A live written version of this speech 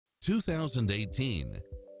2018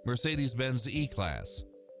 Mercedes-Benz E-Class.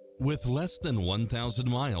 With less than 1,000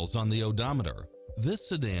 miles on the odometer, this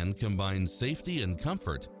sedan combines safety and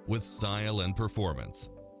comfort with style and performance.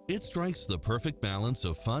 It strikes the perfect balance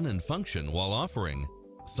of fun and function while offering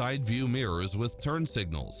side view mirrors with turn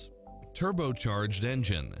signals, turbocharged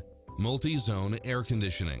engine, multi-zone air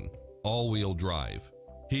conditioning, all-wheel drive,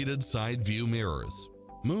 heated side view mirrors,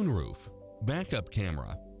 moonroof, backup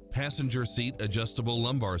camera, passenger seat adjustable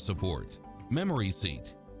lumbar support, memory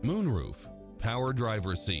seat, moonroof, power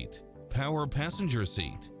driver seat, power passenger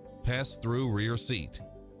seat, pass-through rear seat,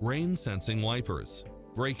 rain sensing wipers,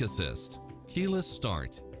 brake assist, keyless start,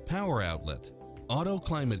 power outlet, auto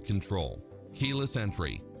climate control, keyless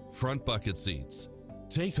entry, front bucket seats.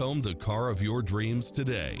 Take home the car of your dreams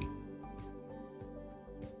today.